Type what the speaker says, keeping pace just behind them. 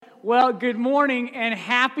Well, good morning and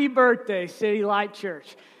happy birthday, City Light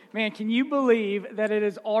Church. Man, can you believe that it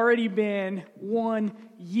has already been 1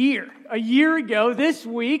 year? A year ago, this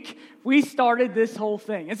week, we started this whole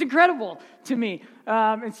thing. It's incredible to me.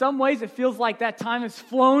 In some ways, it feels like that time has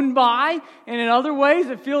flown by, and in other ways,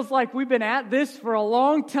 it feels like we've been at this for a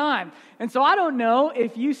long time. And so I don't know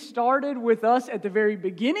if you started with us at the very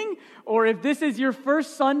beginning, or if this is your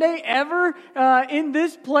first Sunday ever in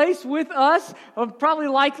this place with us. Probably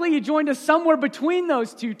likely you joined us somewhere between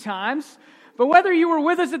those two times. But whether you were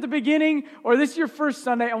with us at the beginning or this is your first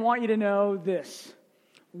Sunday, I want you to know this.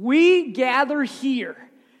 We gather here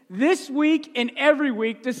this week and every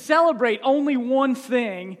week to celebrate only one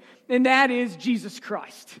thing, and that is Jesus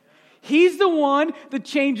Christ. He's the one that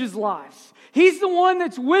changes lives. He's the one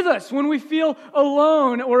that's with us when we feel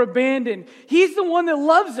alone or abandoned. He's the one that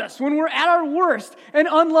loves us when we're at our worst and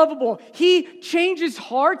unlovable. He changes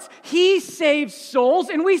hearts. He saves souls.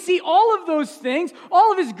 And we see all of those things,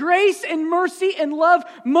 all of His grace and mercy and love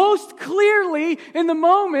most clearly in the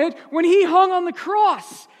moment when He hung on the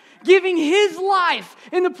cross, giving His life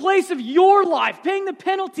in the place of your life, paying the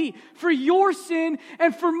penalty for your sin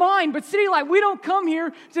and for mine. But City Light, we don't come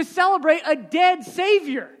here to celebrate a dead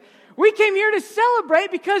Savior. We came here to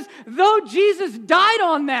celebrate because though Jesus died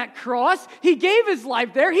on that cross, He gave His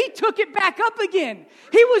life there, He took it back up again.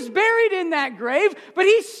 He was buried in that grave, but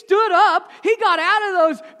He stood up, He got out of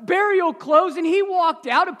those burial clothes, and He walked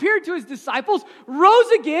out, appeared to His disciples, rose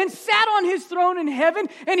again, sat on His throne in heaven,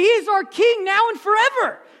 and He is our King now and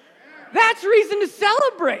forever. That's reason to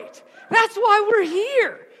celebrate. That's why we're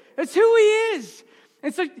here. That's who He is.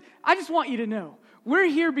 And so I just want you to know, we're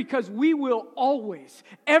here because we will always,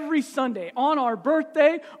 every Sunday, on our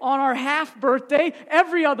birthday, on our half birthday,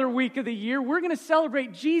 every other week of the year, we're going to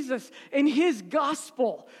celebrate Jesus and His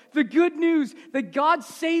gospel. The good news that God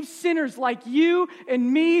saves sinners like you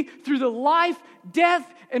and me through the life, death,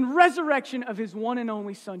 and resurrection of His one and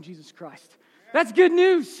only Son, Jesus Christ. That's good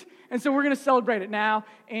news. And so we're going to celebrate it now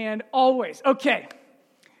and always. Okay.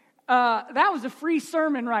 That was a free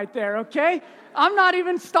sermon right there, okay? I'm not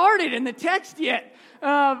even started in the text yet.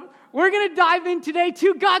 We're going to dive in today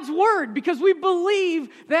to God's Word because we believe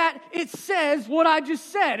that it says what I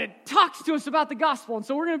just said. It talks to us about the gospel. And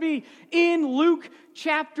so we're going to be in Luke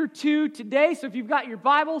chapter 2 today. So if you've got your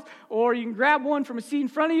Bibles, or you can grab one from a seat in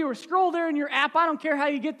front of you or scroll there in your app. I don't care how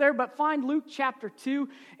you get there, but find Luke chapter 2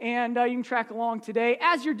 and you can track along today.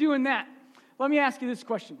 As you're doing that, let me ask you this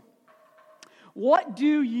question. What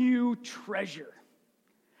do you treasure?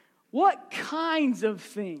 What kinds of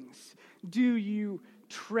things do you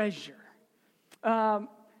treasure?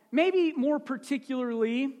 Maybe more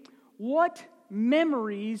particularly, what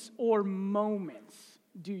memories or moments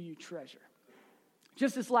do you treasure?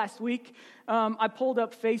 Just this last week, I pulled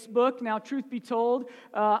up Facebook. Now, truth be told,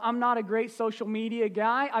 I'm not a great social media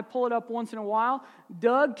guy. I pull it up once in a while.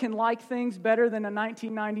 Doug can like things better than a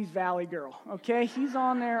 1990s Valley girl, okay? He's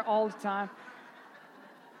on there all the time.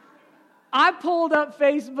 I pulled up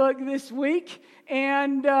Facebook this week,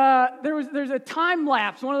 and there's a time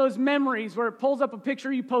lapse, one of those memories where it pulls up a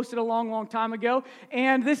picture you posted a long, long time ago,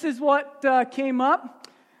 and this is what came up.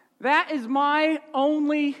 That is my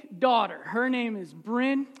only daughter. Her name is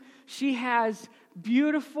Bryn. She has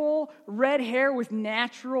beautiful red hair with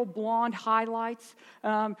natural blonde highlights.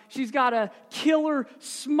 She's got a killer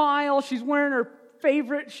smile. She's wearing her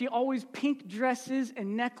favorite, she always pink dresses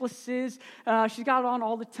and necklaces. She's got it on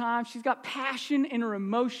all the time. She's got passion in her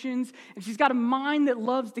emotions, and she's got a mind that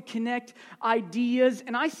loves to connect ideas.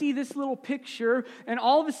 And I see this little picture, and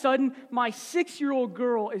all of a sudden, my 6-year-old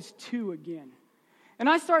girl is 2 again. And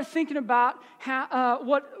I start thinking about how,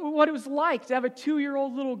 what it was like to have a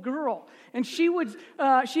 2-year-old little girl. And she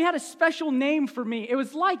had a special name for me. It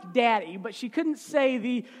was like Daddy, but she couldn't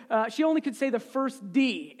say she only could say the first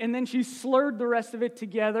D. And then she slurred the rest of it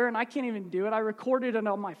together, and I can't even do it. I recorded it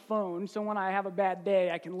on my phone, so when I have a bad day,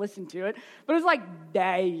 I can listen to it. But it was like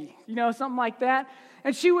Daddy, something like that.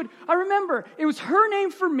 And I remember, it was her name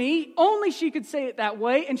for me, only she could say it that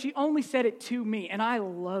way, and she only said it to me, and I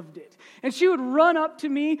loved it. And she would run up to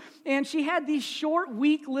me, and she had these short,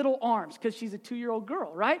 weak little arms, because she's a 2-year-old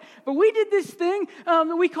girl, right? But we did this thing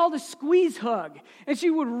that we called a squeeze hug. And she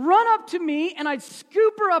would run up to me, and I'd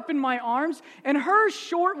scoop her up in my arms, and her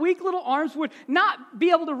short, weak little arms would not be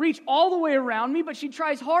able to reach all the way around me, but she'd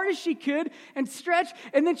try as hard as she could and stretch,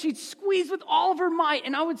 and then she'd squeeze with all of her might,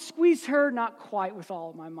 and I would squeeze her, not quite with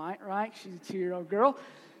all of my might, right? She's a 2-year-old girl.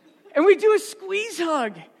 And we do a squeeze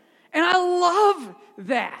hug. And I love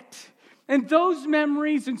that. And those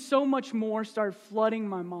memories and so much more started flooding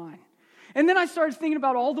my mind. And then I started thinking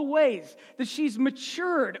about all the ways that she's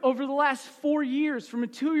matured over the last 4 years from a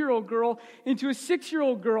 2-year-old girl into a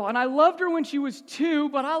 6-year-old girl. And I loved her when she was 2,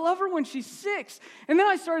 but I love her when she's 6. And then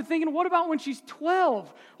I started thinking, what about when she's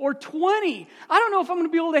 12 or 20? I don't know if I'm going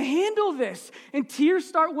to be able to handle this. And tears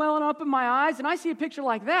start welling up in my eyes, and I see a picture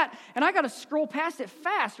like that, and I got to scroll past it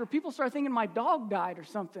fast, or people start thinking my dog died or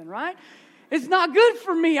something, right? It's not good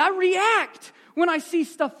for me. I react when I see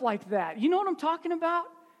stuff like that. You know what I'm talking about?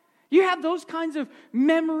 You have those kinds of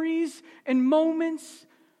memories and moments.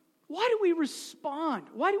 Why do we respond?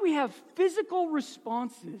 Why do we have physical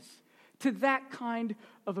responses to that kind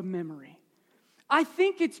of a memory? I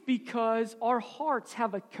think it's because our hearts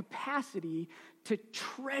have a capacity to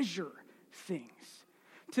treasure things,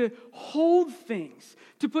 to hold things,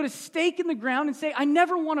 to put a stake in the ground and say, I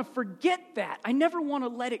never want to forget that. I never want to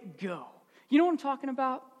let it go. You know what I'm talking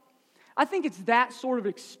about? I think it's that sort of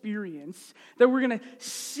experience that we're going to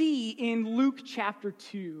see in Luke chapter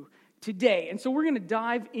 2 today. And so we're going to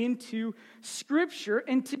dive into Scripture.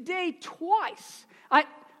 And today, twice,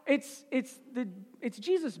 it's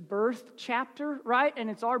Jesus' birth chapter, right? And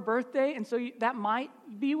it's our birthday. And so that might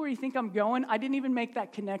be where you think I'm going. I didn't even make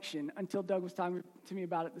that connection until Doug was talking to me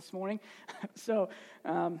about it this morning. So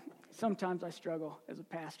sometimes I struggle as a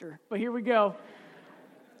pastor. But here we go.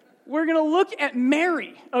 We're going to look at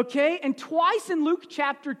Mary, okay? And twice in Luke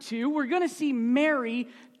chapter 2, we're going to see Mary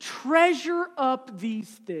treasure up these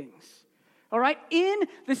things, all right? In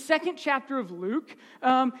the second chapter of Luke,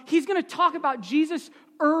 he's going to talk about Jesus'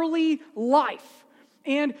 early life.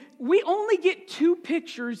 And we only get 2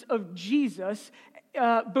 pictures of Jesus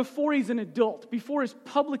before he's an adult, before his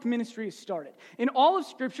public ministry is started. In all of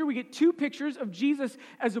Scripture, we get 2 pictures of Jesus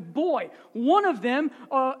as a boy. One of them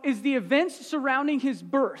is the events surrounding his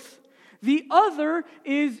birth. The other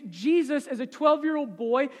is Jesus as a 12-year-old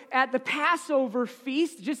boy at the Passover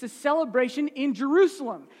feast, just a celebration in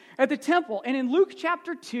Jerusalem at the temple. And in Luke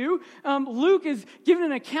chapter 2, Luke is given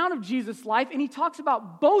an account of Jesus' life, and he talks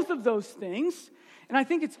about both of those things. And I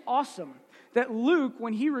think it's awesome that Luke,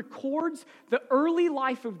 when he records the early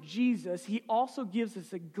life of Jesus, he also gives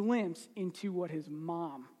us a glimpse into what his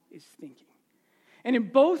mom is thinking. And in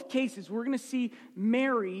both cases, we're going to see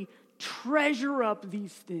Mary treasure up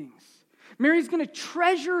these things. Mary's going to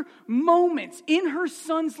treasure moments in her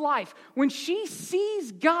son's life when she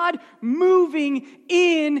sees God moving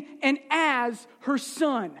in and as her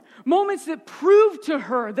son. Moments that prove to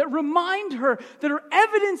her, that remind her, that are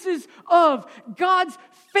evidences of God's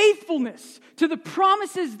faithfulness to the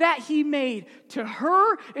promises that he made to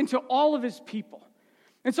her and to all of his people.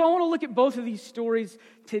 And so I want to look at both of these stories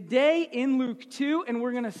today in Luke 2, and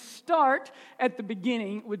we're going to start at the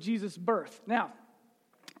beginning with Jesus' birth. Now,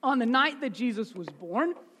 on the night that Jesus was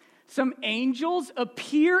born, some angels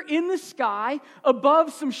appear in the sky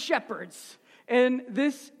above some shepherds. And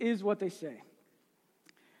this is what they say.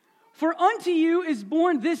 For unto you is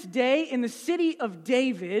born this day in the city of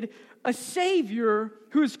David a Savior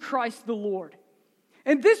who is Christ the Lord.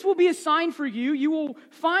 And this will be a sign for you. You will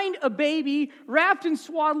find a baby wrapped in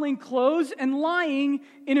swaddling clothes and lying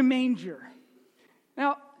in a manger.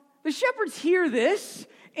 Now, the shepherds hear this,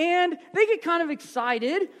 and they get kind of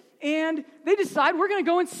excited, and they decide, we're going to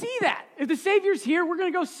go and see that. If the Savior's here, we're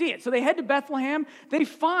going to go see it. So they head to Bethlehem. They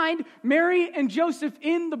find Mary and Joseph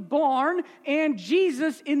in the barn and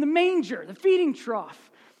Jesus in the manger, the feeding trough.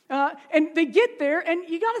 And they get there, and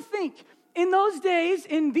you got to think, in those days,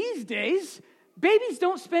 in these days, babies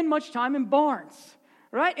don't spend much time in barns,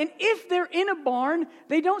 right? And if they're in a barn,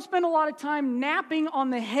 they don't spend a lot of time napping on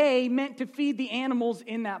the hay meant to feed the animals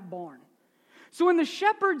in that barn. So when the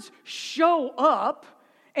shepherds show up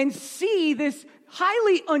and see this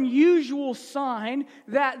highly unusual sign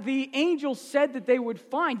that the angel said that they would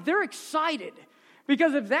find, they're excited.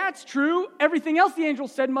 Because if that's true, everything else the angel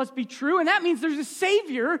said must be true, and that means there's a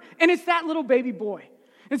Savior, and it's that little baby boy.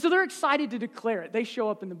 And so they're excited to declare it. They show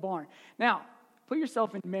up in the barn. Now, put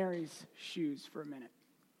yourself in Mary's shoes for a minute.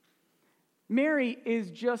 Mary is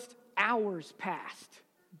just hours past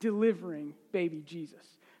delivering baby Jesus.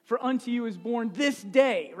 For unto you is born this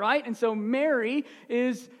day, right? And so Mary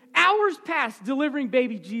is hours past delivering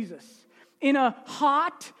baby Jesus in a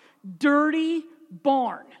hot, dirty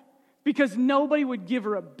barn because nobody would give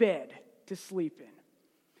her a bed to sleep in.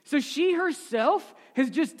 So she herself has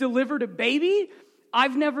just delivered a baby.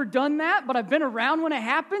 I've never done that, but I've been around when it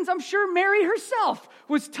happens. I'm sure Mary herself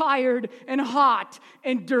was tired and hot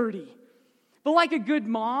and dirty. But like a good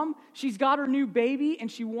mom, she's got her new baby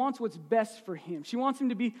and she wants what's best for him. She wants him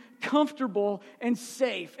to be comfortable and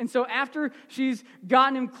safe. And so after she's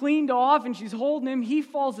gotten him cleaned off and she's holding him, he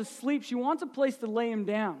falls asleep. She wants a place to lay him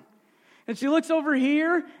down. And she looks over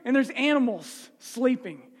here, and there's animals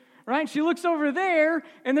sleeping, right? She looks over there,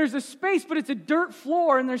 and there's a space, but it's a dirt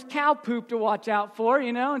floor, and there's cow poop to watch out for,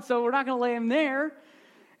 and so we're not going to lay him there.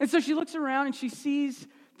 And so she looks around, and she sees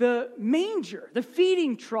the manger, the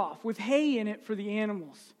feeding trough with hay in it for the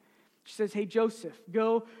animals. She says, hey, Joseph,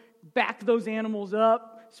 go back those animals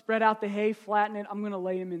up, spread out the hay, flatten it. I'm going to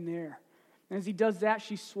lay him in there. And as he does that,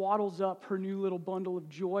 she swaddles up her new little bundle of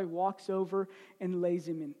joy, walks over, and lays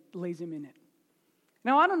him in it.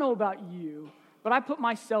 Now, I don't know about you, but I put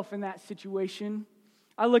myself in that situation.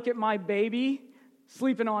 I look at my baby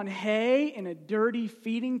sleeping on hay in a dirty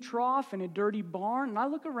feeding trough in a dirty barn, and I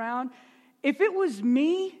look around. If it was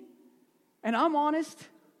me, and I'm honest,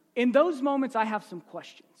 in those moments I have some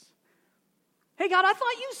questions. Hey, God, I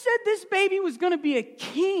thought you said this baby was going to be a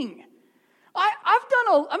king.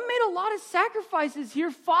 I've made a lot of sacrifices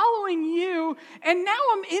here following you, and now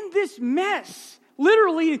I'm in this mess,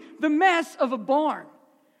 literally the mess of a barn.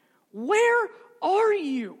 Where are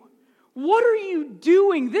you? What are you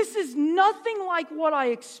doing? This is nothing like what I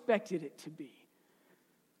expected it to be.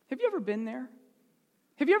 Have you ever been there?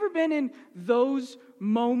 Have you ever been in those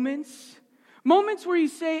moments? Moments where you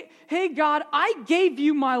say, hey, God, I gave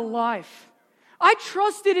you my life. I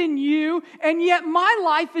trusted in you, and yet my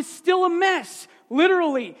life is still a mess.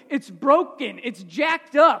 Literally, it's broken, it's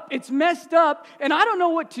jacked up, it's messed up, and I don't know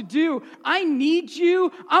what to do. I need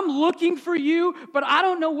you, I'm looking for you, but I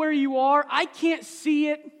don't know where you are. I can't see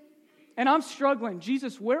it, and I'm struggling.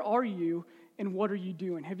 Jesus, where are you, and what are you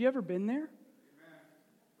doing? Have you ever been there?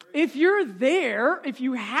 If you're there, if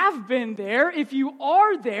you have been there, if you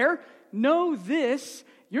are there, know this,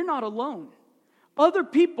 you're not alone. Other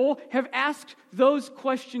people have asked those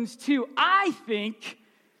questions too. I think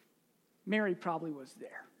Mary probably was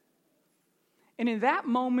there. And in that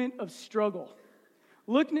moment of struggle,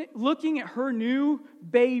 looking at her new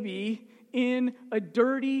baby in a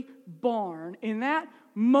dirty barn, in that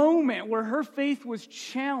moment where her faith was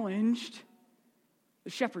challenged, the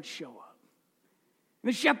shepherds show up.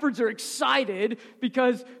 And the shepherds are excited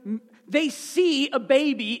because they see a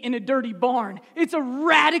baby in a dirty barn. It's a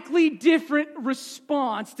radically different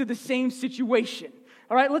response to the same situation.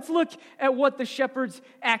 All right, let's look at what the shepherds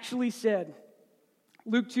actually said.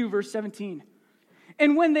 Luke 2, verse 17.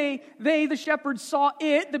 And when the shepherds saw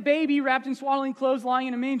it, the baby wrapped in swaddling clothes lying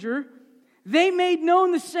in a manger, they made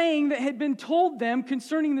known the saying that had been told them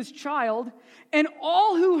concerning this child, and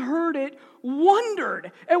all who heard it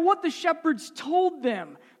wondered at what the shepherds told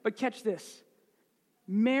them. But catch this.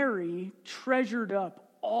 Mary treasured up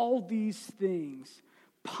all these things,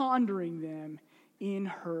 pondering them in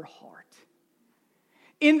her heart.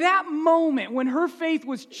 In that moment, when her faith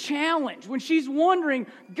was challenged, when she's wondering,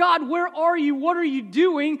 God, where are you? What are you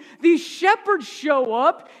doing? These shepherds show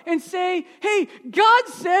up and say, hey, God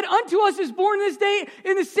said, unto us is born this day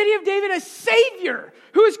in the city of David a Savior,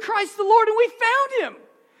 who is Christ the Lord, and we found him.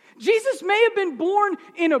 Jesus may have been born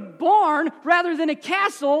in a barn rather than a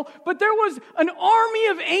castle, but there was an army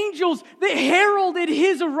of angels that heralded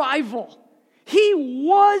his arrival. He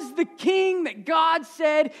was the king that God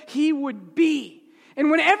said he would be. And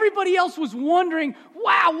when everybody else was wondering,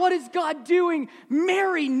 wow, what is God doing?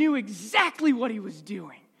 Mary knew exactly what he was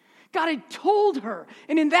doing. God had told her.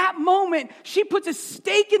 And in that moment, she puts a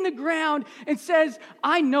stake in the ground and says,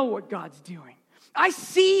 I know what God's doing. I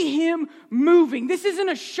see him moving. This isn't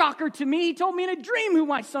a shocker to me. He told me in a dream who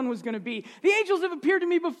my son was going to be. The angels have appeared to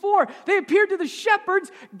me before. They appeared to the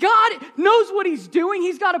shepherds. God knows what he's doing.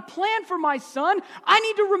 He's got a plan for my son. I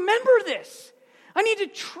need to remember this. I need to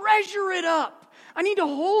treasure it up. I need to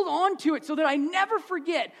hold on to it so that I never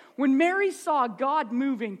forget when Mary saw God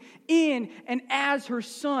moving in and as her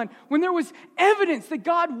son, when there was evidence that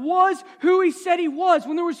God was who he said he was,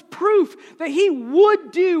 when there was proof that he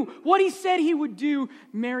would do what he said he would do,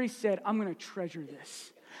 Mary said, I'm going to treasure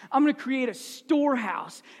this. I'm going to create a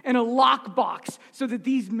storehouse and a lockbox so that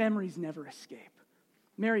these memories never escape.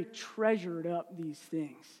 Mary treasured up these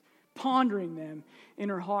things, pondering them in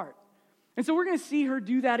her heart. And so we're going to see her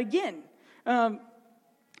do that again.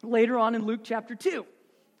 Later on in Luke chapter 2.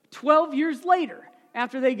 12 years later,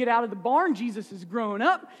 after they get out of the barn, Jesus is grown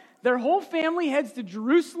up. Their whole family heads to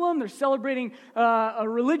Jerusalem. They're celebrating a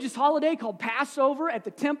religious holiday called Passover at the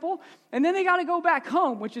temple. And then they got to go back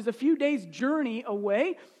home, which is a few days' journey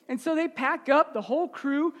away. And so they pack up. The whole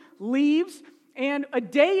crew leaves. And a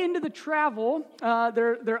day into the travel,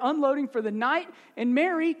 they're unloading for the night. And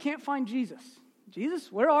Mary can't find Jesus.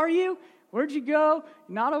 Jesus, where are you? Where'd you go?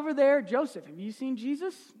 Not over there. Joseph, have you seen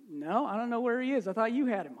Jesus? No, I don't know where he is. I thought you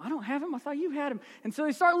had him. I don't have him. I thought you had him. And so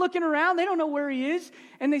they start looking around. They don't know where he is.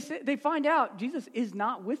 And they find out Jesus is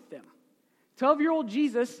not with them. 12-year-old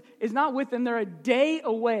Jesus is not with them. They're a day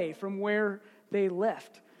away from where they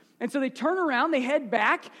left. And so they turn around, they head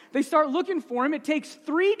back, they start looking for him. It takes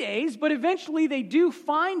 3 days, but eventually they do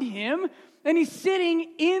find him, and he's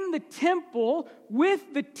sitting in the temple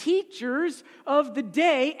with the teachers of the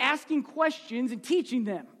day, asking questions and teaching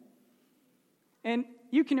them. And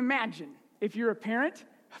you can imagine, if you're a parent,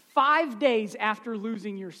 5 days after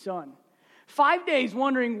losing your son, 5 days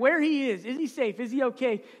wondering where he is he safe, is he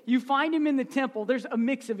okay? You find him in the temple. There's a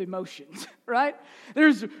mix of emotions, right?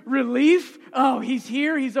 There's relief. Oh, he's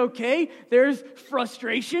here, he's okay. There's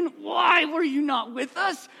frustration. Why were you not with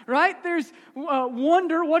us, right? There's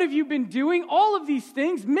wonder, what have you been doing? All of these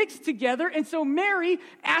things mixed together. And so Mary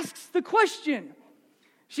asks the question.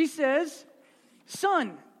 She says,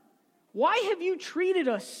 "Son, why have you treated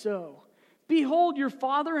us so? Behold, your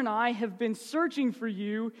father and I have been searching for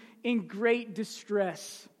you in great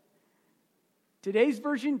distress." Today's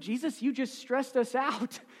version, Jesus, you just stressed us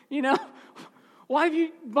out. Why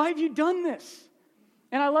have you done this?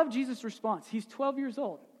 And I love Jesus' response. He's 12 years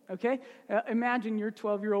old, okay? Imagine you're a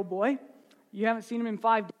 12-year-old boy. You haven't seen him in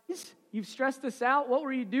 5 days. You've stressed us out. What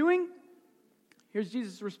were you doing? Here's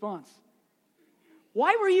Jesus' response.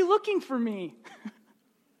 "Why were you looking for me?"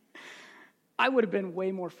 I would have been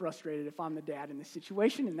way more frustrated if I'm the dad in this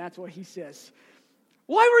situation, and that's what he says.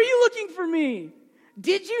 "Why were you looking for me?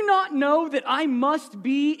 Did you not know that I must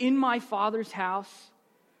be in my Father's house?"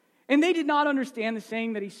 And they did not understand the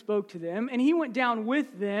saying that he spoke to them. And he went down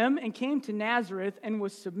with them and came to Nazareth and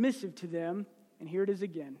was submissive to them. And here it is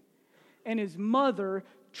again. And his mother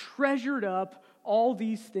treasured up all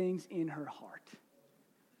these things in her heart.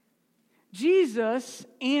 Jesus'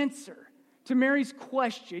 answer to Mary's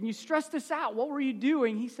question, "You stressed us out. What were you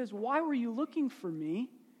doing?" He says, "Why were you looking for me?"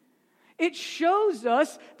 It shows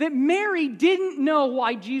us that Mary didn't know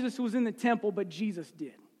why Jesus was in the temple, but Jesus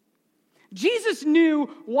did. Jesus knew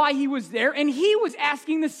why he was there, and he was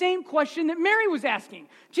asking the same question that Mary was asking.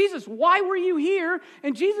 "Jesus, why were you here?"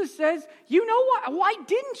 And Jesus says, "You know why? Why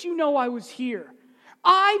didn't you know I was here?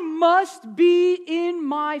 I must be in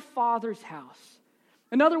my Father's house."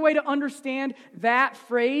 Another way to understand that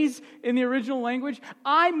phrase in the original language,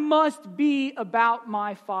 I must be about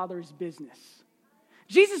my Father's business.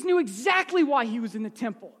 Jesus knew exactly why he was in the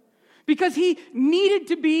temple. Because he needed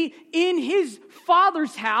to be in his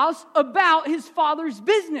Father's house about his Father's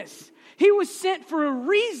business. He was sent for a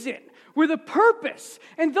reason, with a purpose.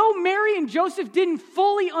 And though Mary and Joseph didn't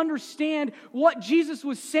fully understand what Jesus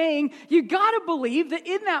was saying, you got to believe that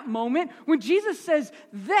in that moment, when Jesus says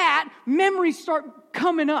that, memories start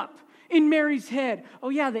coming up in Mary's head. "Oh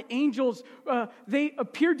yeah, the angels, they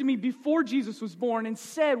appeared to me before Jesus was born and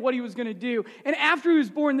said what he was going to do. And after he was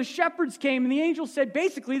born, the shepherds came and the angels said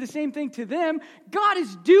basically the same thing to them. God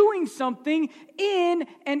is doing something in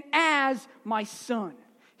and as my son,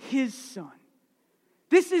 his son."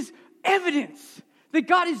 This is evidence that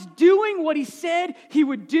God is doing what he said he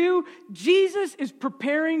would do. Jesus is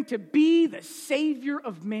preparing to be the Savior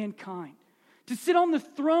of mankind, to sit on the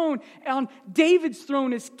throne, on David's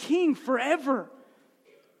throne as king forever.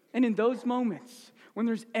 And in those moments, when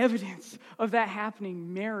there's evidence of that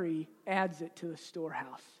happening, Mary adds it to the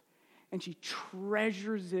storehouse. And she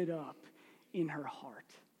treasures it up in her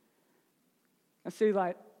heart. I say,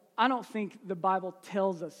 like, I don't think the Bible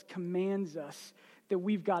tells us, commands us, that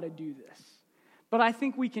we've got to do this. But I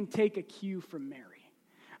think we can take a cue from Mary.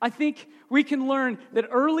 I think we can learn that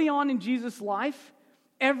early on in Jesus' life,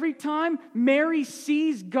 every time Mary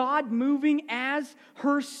sees God moving as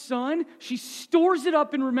her son, she stores it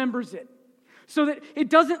up and remembers it so that it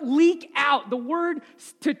doesn't leak out. The word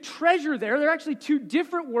to treasure they're actually two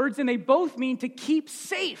different words, and they both mean to keep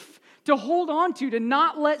safe, to hold on to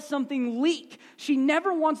not let something leak. She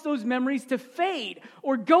never wants those memories to fade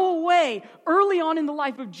or go away. Early on in the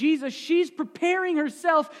life of Jesus, she's preparing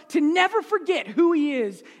herself to never forget who he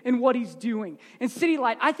is and what he's doing. And City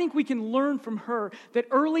Light, I think we can learn from her that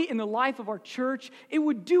early in the life of our church, it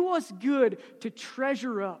would do us good to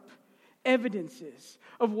treasure up evidences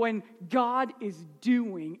of when God is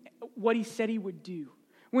doing what he said he would do,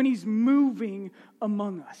 when he's moving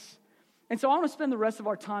among us. And so I want to spend the rest of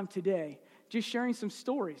our time today just sharing some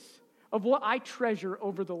stories of what I treasure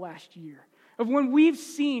over the last year, of when we've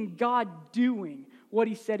seen God doing what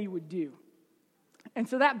he said he would do. And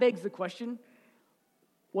so that begs the question,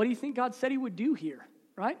 what do you think God said he would do here,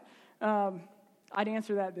 right? I'd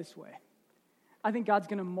answer that this way. I think God's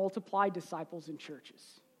going to multiply disciples in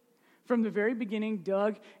churches. From the very beginning,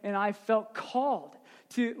 Doug and I felt called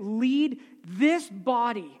to lead this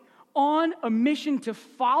body on a mission to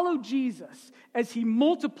follow Jesus as he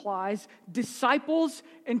multiplies disciples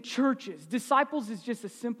and churches. Disciples is just a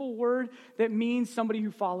simple word that means somebody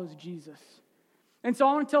who follows Jesus. And so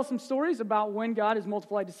I want to tell some stories about when God has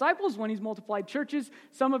multiplied disciples, when he's multiplied churches.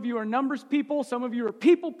 Some of you are numbers people, some of you are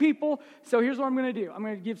people. So here's what I'm going to do. I'm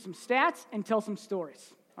going to give some stats and tell some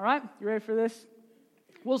stories. All right? You ready for this?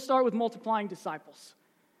 We'll start with multiplying disciples.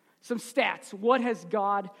 Some stats. What has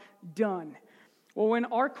God done? Well, when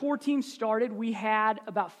our core team started, we had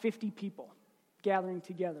about 50 people gathering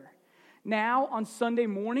together. Now, on Sunday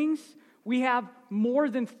mornings, we have more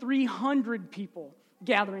than 300 people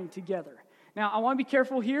gathering together. Now, I want to be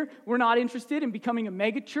careful here. We're not interested in becoming a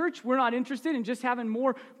mega church. We're not interested in just having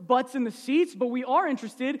more butts in the seats, but we are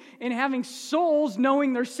interested in having souls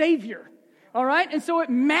knowing their Savior. All right? And so it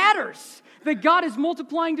matters that God is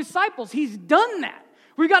multiplying disciples. He's done that.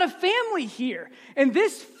 We've got a family here. And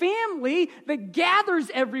this family that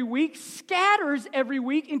gathers every week, scatters every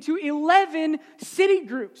week into 11 city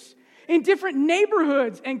groups in different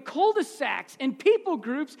neighborhoods and cul-de-sacs and people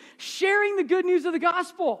groups sharing the good news of the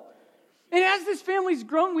gospel. And as this family's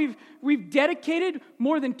grown, we've dedicated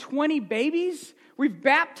more than 20 babies. We've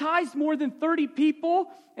baptized more than 30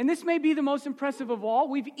 people. And this may be the most impressive of all.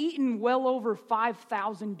 We've eaten well over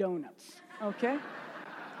 5,000 donuts. Okay?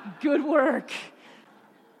 Good work.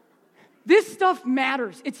 This stuff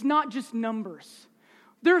matters. It's not just numbers.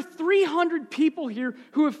 There are 300 people here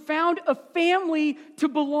who have found a family to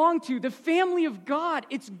belong to, the family of God.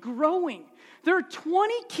 It's growing. There are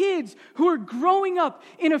 20 kids who are growing up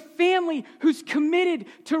in a family who's committed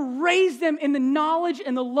to raise them in the knowledge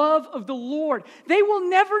and the love of the Lord. They will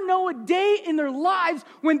never know a day in their lives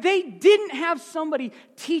when they didn't have somebody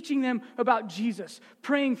teaching them about Jesus,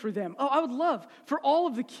 praying for them. Oh, I would love for all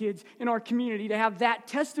of the kids in our community to have that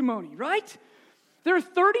testimony, right? There are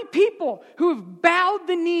 30 people who have bowed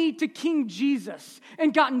the knee to King Jesus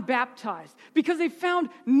and gotten baptized because they found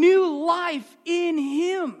new life in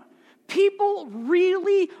him. People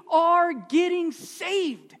really are getting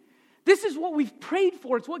saved. This is what we've prayed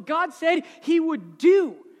for. It's what God said he would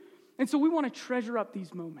do. And so we want to treasure up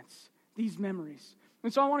these moments, these memories.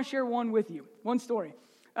 And so I want to share one with you, one story.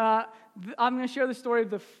 I'm going to share the story of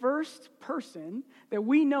the first person that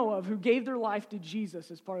we know of who gave their life to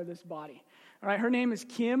Jesus as part of this body. All right, her name is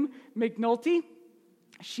Kim McNulty.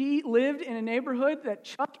 She lived in a neighborhood that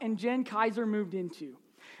Chuck and Jen Kaiser moved into.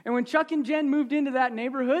 And when Chuck and Jen moved into that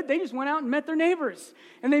neighborhood, they just went out and met their neighbors.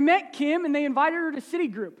 And they met Kim, and they invited her to city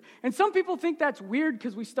group. And some people think that's weird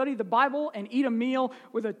because we study the Bible and eat a meal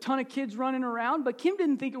with a ton of kids running around. But Kim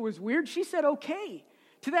didn't think it was weird. She said okay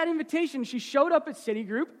to that invitation. She showed up at city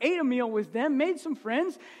group, ate a meal with them, made some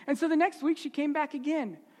friends. And so the next week, she came back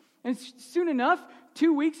again. And soon enough,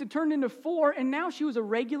 2 weeks, it turned into 4, and now she was a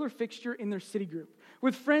regular fixture in their city group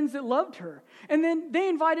with friends that loved her. And then they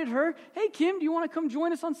invited her, hey, Kim, do you want to come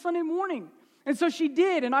join us on Sunday morning? And so she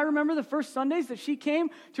did, and I remember the first Sundays that she came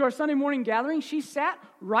to our Sunday morning gathering, she sat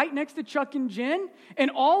right next to Chuck and Jen,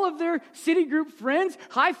 and all of their city group friends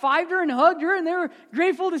high-fived her and hugged her, and they were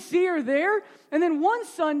grateful to see her there. And then one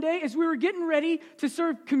Sunday, as we were getting ready to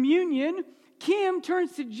serve communion, Kim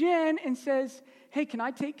turns to Jen and says, hey, can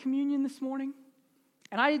I take communion this morning?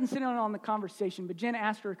 And I didn't sit in on the conversation, but Jen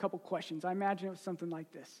asked her a couple questions. I imagine it was something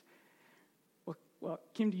like this. Well,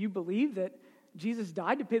 Kim, do you believe that Jesus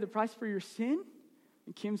died to pay the price for your sin?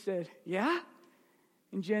 And Kim said, yeah.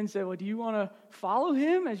 And Jen said, well, do you want to follow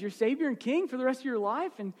him as your Savior and King for the rest of your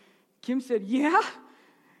life? And Kim said, yeah.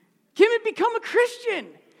 Kim had become a Christian.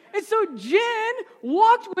 And so Jen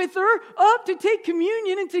walked with her up to take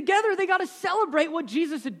communion, and together they got to celebrate what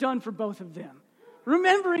Jesus had done for both of them.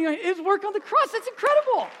 Remembering his work on the cross. That's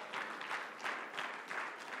incredible.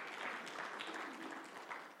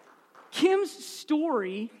 Kim's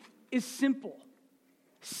story is simple.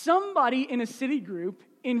 Somebody in a city group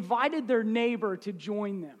invited their neighbor to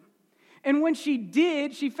join them. And when she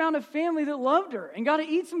did, she found a family that loved her and got to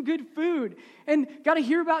eat some good food and got to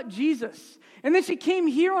hear about Jesus. And then she came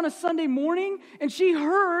here on a Sunday morning and she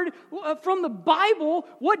heard from the Bible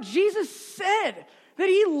what Jesus said, that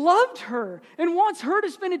he loved her and wants her to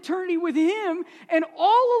spend eternity with him. And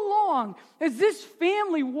all along, as this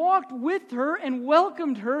family walked with her and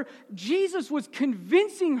welcomed her, Jesus was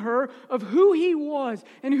convincing her of who he was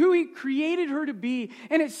and who he created her to be.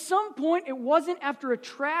 And at some point, it wasn't after a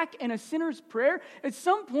tract and a sinner's prayer. At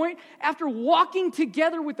some point, after walking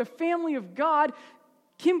together with the family of God,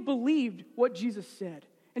 Kim believed what Jesus said.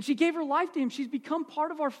 And she gave her life to him. She's become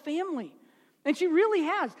part of our family. And she really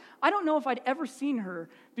has. I don't know if I'd ever seen her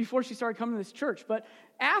before she started coming to this church, but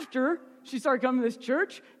after she started coming to this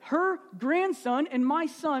church, her grandson and my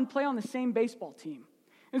son play on the same baseball team.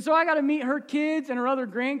 And so I got to meet her kids and her other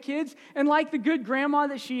grandkids. And like the good grandma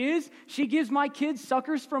that she is, she gives my kids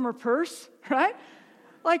suckers from her purse, right?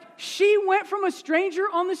 Like she went from a stranger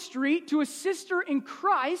on the street to a sister in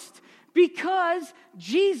Christ because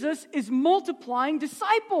Jesus is multiplying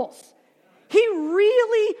disciples. He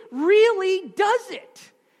really, really does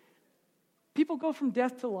it. People go from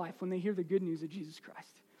death to life when they hear the good news of Jesus Christ.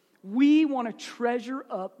 We want to treasure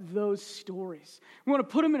up those stories. We want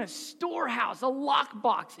to put them in a storehouse, a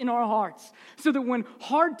lockbox in our hearts, so that when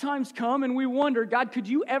hard times come and we wonder, God, could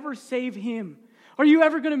you ever save him? Are you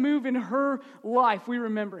ever going to move in her life? We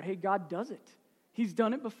remember, hey, God does it. He's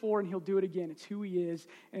done it before and he'll do it again. It's who he is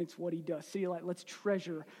and it's what he does. City Light, let's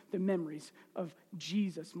treasure the memories of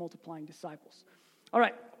Jesus multiplying disciples. All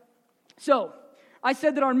right, so I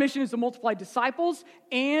said that our mission is to multiply disciples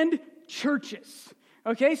and churches.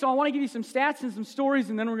 Okay, so I want to give you some stats and some stories,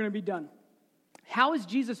 and then we're going to be done. How is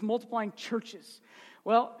Jesus multiplying churches?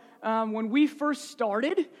 Well, when we first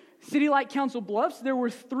started City Light Council Bluffs, there were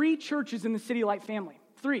 3 churches in the City Light family.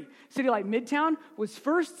 3. City Light Midtown was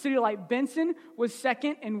first, City Light Benson was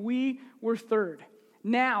second, and we were third.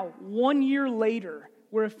 Now, 1 year later,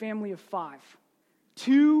 we're a family of 5.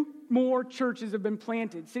 2 more churches have been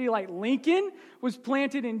planted. City Light Lincoln was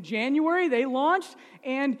planted in January. They launched.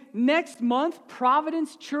 And next month,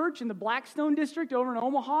 Providence Church in the Blackstone District over in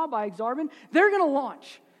Omaha by Exarban, they're going to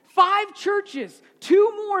launch. 5 churches,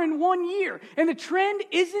 2 more in 1 year. And the trend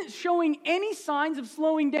isn't showing any signs of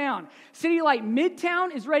slowing down. City Light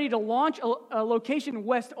Midtown is ready to launch a location in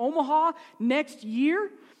West Omaha next year.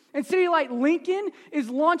 And City Light Lincoln is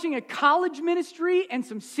launching a college ministry and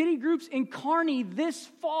some city groups in Kearney this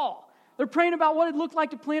fall. They're praying about what it'd look like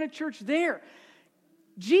to plant a church there.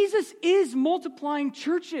 Jesus is multiplying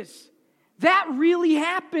churches. That really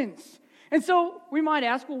happens. And so we might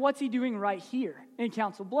ask, well, what's he doing right here in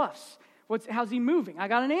Council Bluffs? How's he moving? I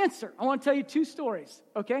got an answer. I want to tell you 2 stories,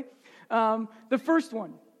 okay? The first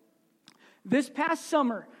one, this past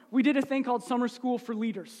summer, we did a thing called Summer School for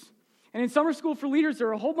Leaders. And in Summer School for Leaders, there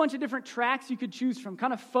are a whole bunch of different tracks you could choose from,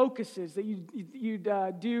 kind of focuses that you'd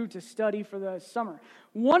do to study for the summer.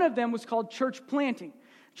 One of them was called church planting.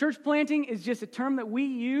 Church planting is just a term that we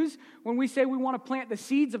use when we say we want to plant the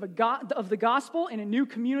seeds of the gospel in a new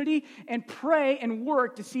community and pray and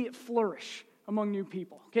work to see it flourish among new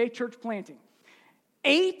people. Okay, church planting.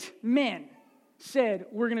 8 men said,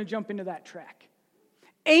 we're going to jump into that track.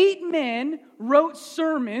 8 men wrote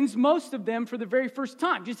sermons, most of them for the very first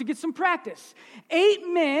time, just to get some practice. 8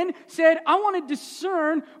 men said, I want to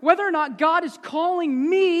discern whether or not God is calling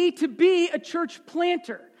me to be a church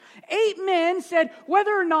planter. 8 men said,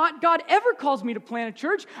 whether or not God ever calls me to plant a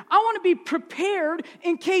church, I want to be prepared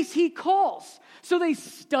in case he calls. So they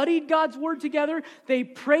studied God's word together, they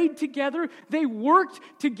prayed together, they worked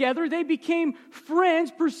together, they became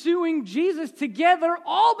friends pursuing Jesus together,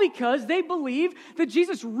 all because they believe that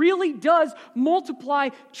Jesus really does multiply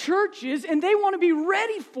churches and they want to be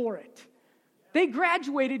ready for it. They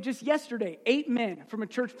graduated just yesterday, 8 men from a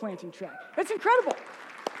church planting track. That's incredible.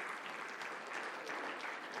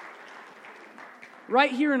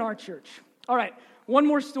 Right here in our church. All right, one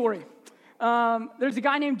more story. There's a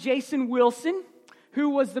guy named Jason Wilson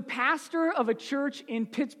who was the pastor of a church in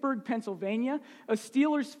Pittsburgh, Pennsylvania, a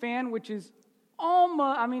Steelers fan, which is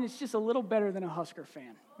it's just a little better than a Husker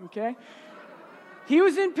fan, okay? He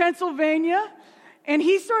was in Pennsylvania, and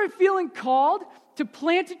he started feeling called to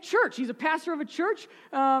plant a church. He's a pastor of a church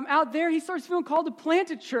out there. He starts feeling called to plant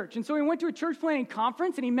a church. And so he went to a church planting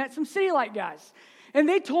conference, and he met some City Light guys. And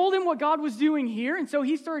they told him what God was doing here. And so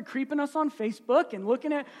he started creeping us on Facebook and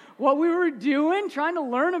looking at what we were doing, trying to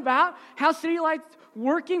learn about how City Light's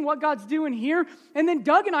working, what God's doing here. And then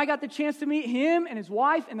Doug and I got the chance to meet him and his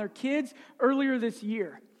wife and their kids earlier this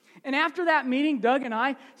year. And after that meeting, Doug and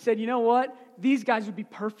I said, you know what? These guys would be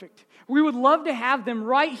perfect. We would love to have them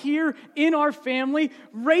right here in our family,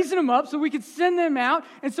 raising them up so we could send them out.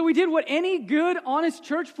 And so we did what any good, honest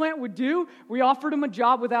church plant would do. We offered them a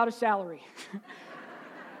job without a salary.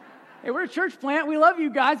 Hey, we're a church plant. We love you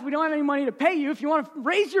guys. We don't have any money to pay you. If you want to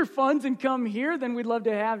raise your funds and come here, then we'd love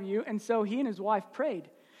to have you. And so he and his wife prayed.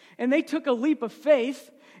 And they took a leap of faith,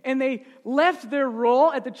 and they left their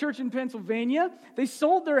role at the church in Pennsylvania. They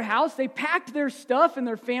sold their house. They packed their stuff and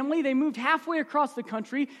their family. They moved halfway across the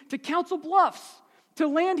country to Council Bluffs to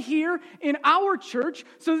land here in our church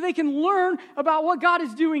so that they can learn about what God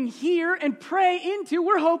is doing here and pray into.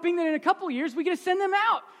 We're hoping that in a couple of years we get to send them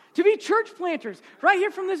out to be church planters right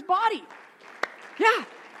here from this body. Yeah.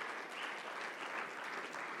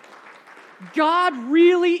 God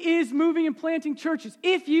really is moving and planting churches.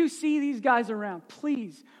 If you see these guys around,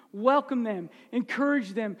 please welcome them,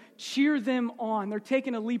 encourage them, cheer them on. They're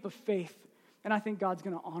taking a leap of faith, and I think God's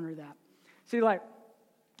going to honor that. See,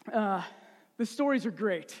 the stories are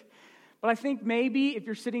great, but I think maybe if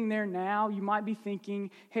you're sitting there now, you might be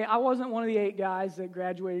thinking, hey, I wasn't one of the 8 guys that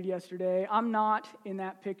graduated yesterday. I'm not in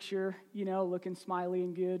that picture, looking smiley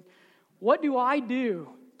and good. What do I do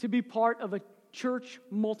to be part of a church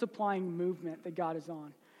multiplying movement that God is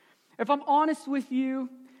on? If I'm honest with you,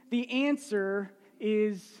 the answer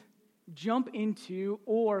is jump into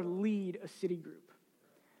or lead a city group.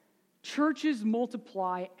 Churches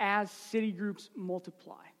multiply as city groups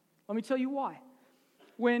multiply. Let me tell you why.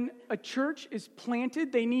 When a church is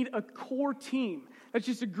planted, they need a core team. That's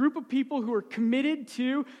just a group of people who are committed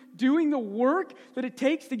to doing the work that it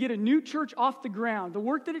takes to get a new church off the ground, the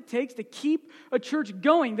work that it takes to keep a church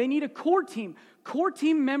going. They need a core team. Core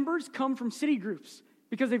team members come from city groups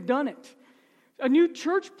because they've done it. A new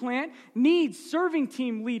church plant needs serving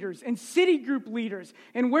team leaders and city group leaders.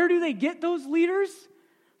 And where do they get those leaders?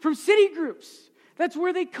 From city groups. That's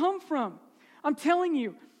where they come from. I'm telling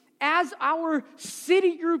you, as our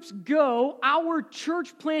city groups go, our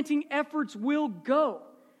church planting efforts will go.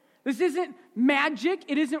 This isn't magic.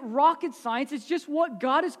 It isn't rocket science. It's just what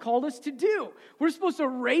God has called us to do. We're supposed to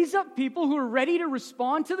raise up people who are ready to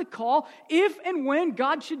respond to the call if and when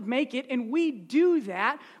God should make it. And we do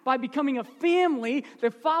that by becoming a family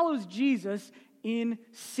that follows Jesus in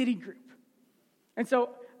city group. And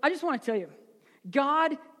so I just want to tell you,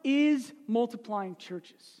 God is multiplying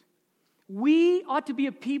churches. We ought to be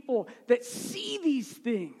a people that see these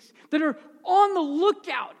things, that are on the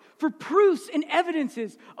lookout for proofs and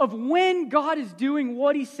evidences of when God is doing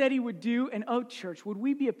what He said He would do. And church, would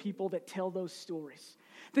we be a people that tell those stories,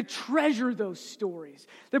 that treasure those stories,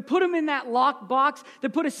 that put them in that lockbox,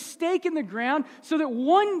 that put a stake in the ground so that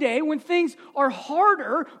one day when things are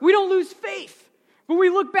harder, we don't lose faith. But we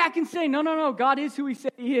look back and say, no, God is who He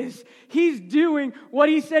said He is. He's doing what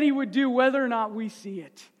He said He would do, whether or not we see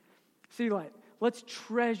it. City Light, let's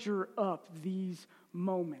treasure up these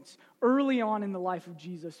moments. Early on in the life of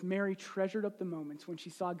Jesus, Mary treasured up the moments when she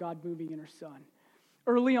saw God moving in her Son.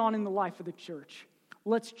 Early on in the life of the church,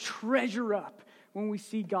 let's treasure up when we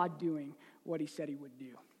see God doing what He said He would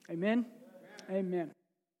do. Amen? Amen.